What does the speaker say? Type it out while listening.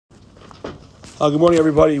Good morning,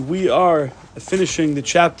 everybody. We are finishing the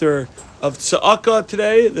chapter of Tza'aka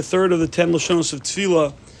today, the third of the 10 Lashonos of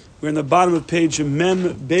Tefillah. We're in the bottom of page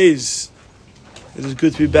Mem Beis. It is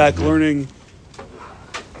good to be back learning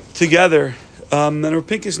together. And our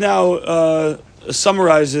Pinkus now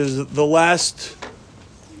summarizes the last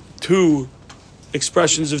two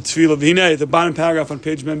expressions of Tefillah. V'hinei, the bottom paragraph on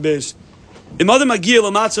page Mem Beis. Im adam hagiya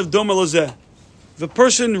l'matzav doma lozeh. If a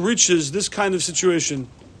person reaches this kind of situation,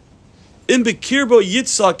 in bekirbo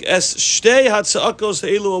yitzak es shtei hatzakos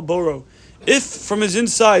ha'elu al boro. If from his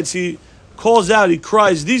insides he calls out, he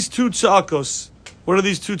cries, these two tzakos. What are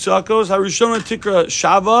these two tzakos? Harishona tikra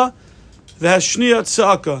shava, v'hashniya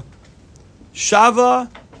tzaka. Shava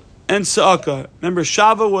and tzaka. Remember,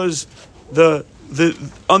 shava was the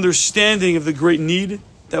understanding of the great need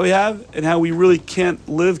that we have and how we really can't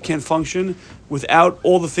live, can't function without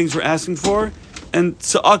all the things we're asking for. And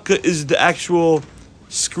tzaka is the actual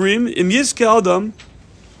scream. Im yizke adam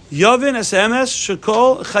yavin SMS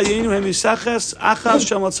shekol chayenu hemisaches achas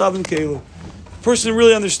shel matzavim keilu. The person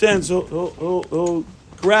really understands, he'll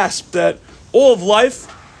grasp that all of life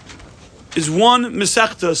is one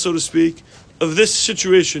mesachta, so to speak, of this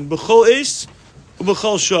situation. B'chol eis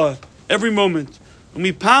u'b'chol shah. Every moment.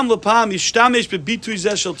 Umipam l'pam yishtamesh bebitui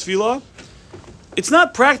zeh shel tefillah. It's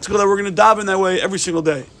not practical that we're going to daven that way every single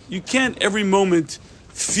day. You can't every moment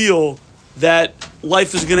feel that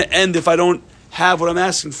life is going to end if I don't have what I'm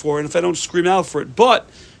asking for and if I don't scream out for it. But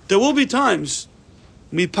there will be times,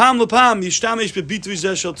 there'll be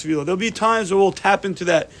times where we'll tap into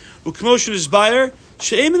that. You don't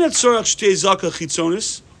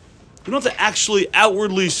have to actually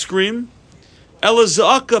outwardly scream.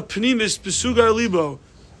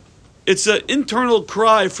 It's an internal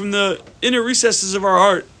cry from the inner recesses of our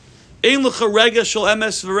heart.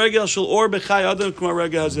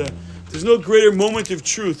 There's no greater moment of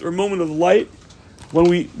truth or moment of light when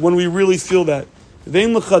we really feel that. There's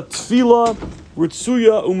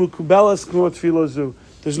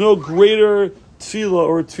no greater tefillah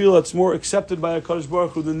or a tefillah that's more accepted by HaKadosh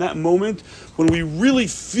Baruch Hu than that moment when we really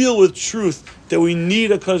feel with truth that we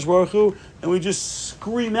need HaKadosh Baruch Hu and we just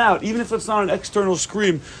scream out, even if it's not an external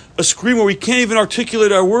scream, a scream where we can't even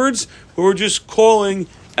articulate our words, but we're just calling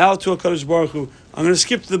out to HaKadosh Baruch Hu. I'm going to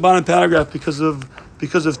skip to the bottom paragraph because of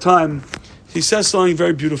time. He says something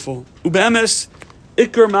very beautiful. Ube'emes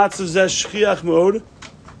ikar matzav zeh shchiach me'od.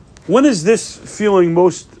 When is this feeling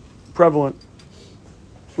most prevalent?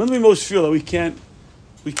 When do we most feel that we can't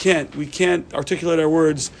articulate our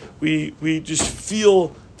words? We just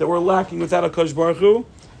feel that we're lacking without HaKadosh Baruch Hu.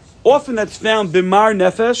 Often that's found bimar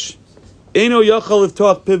nefesh eino yachal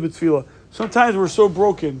liftoach piv b'tefillah. Sometimes we're so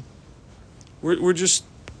broken. We're just,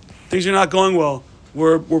 things are not going well.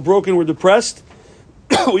 We're broken, we're depressed.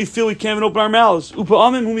 We feel we can't even open our mouths.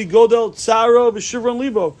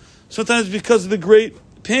 Sometimes because of the great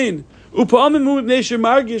pain.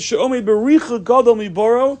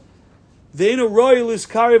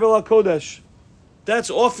 That's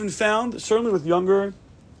often found, certainly with younger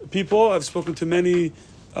people. I've spoken to many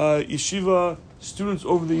yeshiva students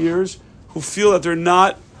over the years who feel that they're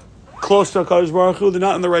not close to HaKadosh Baruch Hu, they're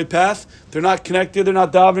not on the right path, they're not connected, they're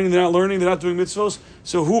not davening, they're not learning, they're not doing mitzvos.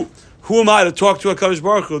 So who am I to talk to HaKadosh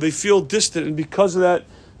Baruch Hu? They feel distant, and because of that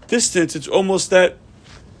distance, it's almost that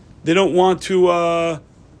they don't want to,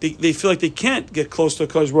 they feel like they can't get close to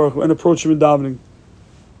HaKadosh Baruch Hu and approach him in davening.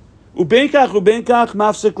 Ubenkach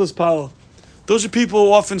mafsik l'spal. Those are people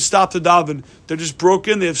who often stop to daven. They're just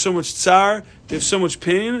broken, they have so much tsar, they have so much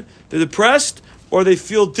pain, they're depressed, or they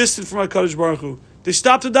feel distant from HaKadosh Baruch Hu. They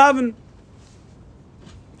stop to daven.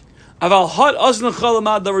 Aval hat aznachal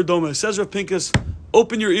amad davar doma. Says Rav Pinkus,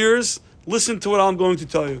 open your ears, listen to what I'm going to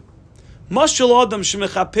tell you. Mashal adam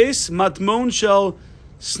shemechapes matmon shel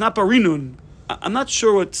snaparinun. I'm not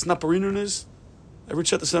sure what snaparinun is. I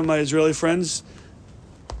reached out to some of my Israeli friends.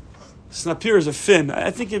 Snapir is a fin.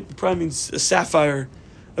 I think it probably means a sapphire.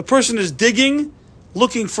 A person is digging,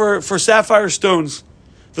 looking for sapphire stones.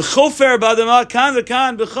 The chofer b'adama kan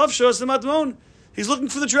v'kan b'chavsho matmon. He's looking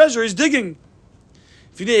for the treasure. He's digging.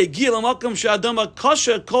 He gets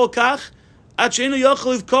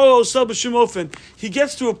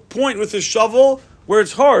to a point with his shovel where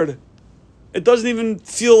it's hard. It doesn't even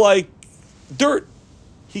feel like dirt.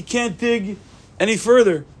 He can't dig any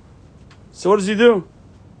further. So what does he do?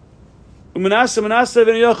 He tries,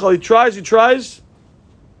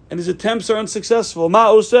 and his attempts are unsuccessful.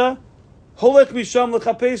 So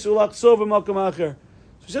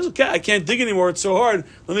he says, okay, I can't dig anymore, it's so hard.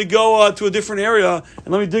 Let me go to a different area, and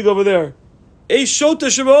let me dig over there. You fool,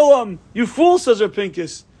 says Rav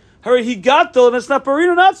Pinkus. Hurry, he got though, and it's not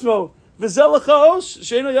parino natzmo.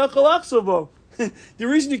 The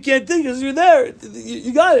reason you can't think is you're there.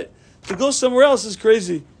 You got it. To go somewhere else is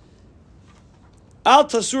crazy. Al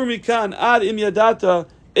tasur mikan ad im yadata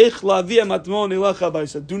ech lavia matmon ilacha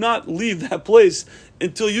baisa. Do not leave that place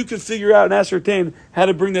until you can figure out and ascertain how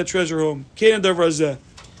to bring that treasure home. Kein davar hazeh.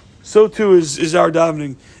 So too is our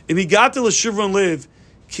davening. If he got to l'shivron lev,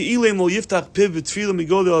 ki'ilem lo yiftach piv b'tfilah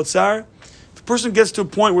migodel atzar. If a person gets to a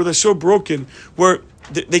point where they're so broken, where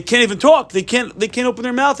they can't even talk, they can't open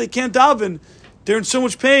their mouth, they can't daven. They're in so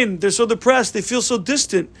much pain, they're so depressed, they feel so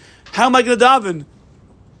distant. How am I going to daven?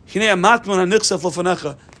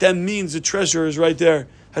 That means the treasure is right there.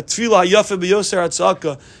 You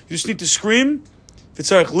just need to scream. You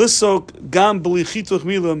don't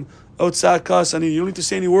need to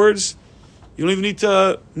say any words. You don't even need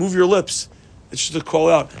to move your lips. It's just to call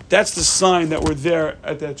out. That's the sign that we're there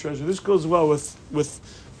at that treasure. This goes well with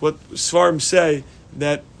what Svarim say,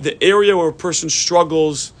 that the area where a person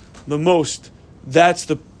struggles the most, that's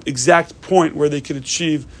the exact point where they can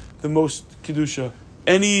achieve the most kedusha.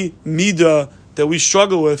 Any midah that we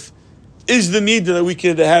struggle with is the midah that we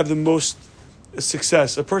can have the most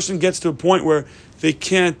success. A person gets to a point where they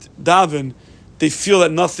can't daven, they feel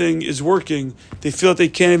that nothing is working, they feel that they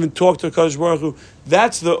can't even talk to HaKadosh Baruch Hu.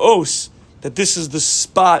 That's the os, that this is the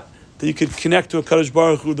spot that you could connect to HaKadosh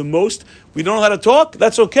Baruch Hu the most. We don't know how to talk,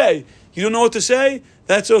 that's okay. You don't know what to say,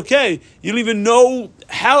 that's okay. You don't even know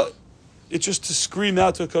how. It's just to scream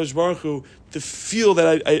out to HaKadosh Baruch Hu, to feel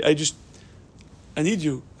that I need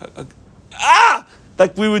you.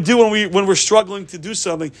 Like we would do when we're struggling to do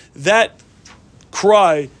something. That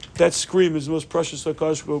cry, that scream is the most precious to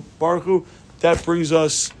HaKadosh Baruch Hu. That brings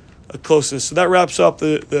us closest. So that wraps up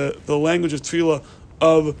the language of tefillah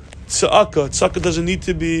of tzedakah. Tzedakah doesn't need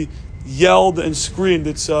to be yelled and screamed.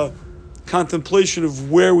 It's a contemplation of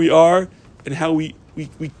where we are and how we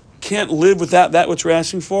can't live without that which we're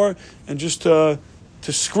asking for, and just to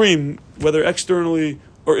scream, whether externally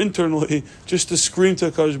or internally, just to scream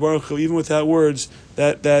to HaKadosh Baruch Hu, even without words,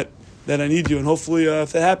 that I need you. And hopefully,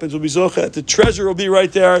 if that happens, we'll be zocheh. The treasure will be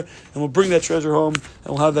right there, and we'll bring that treasure home,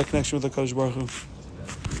 and we'll have that connection with HaKadosh Baruch Hu.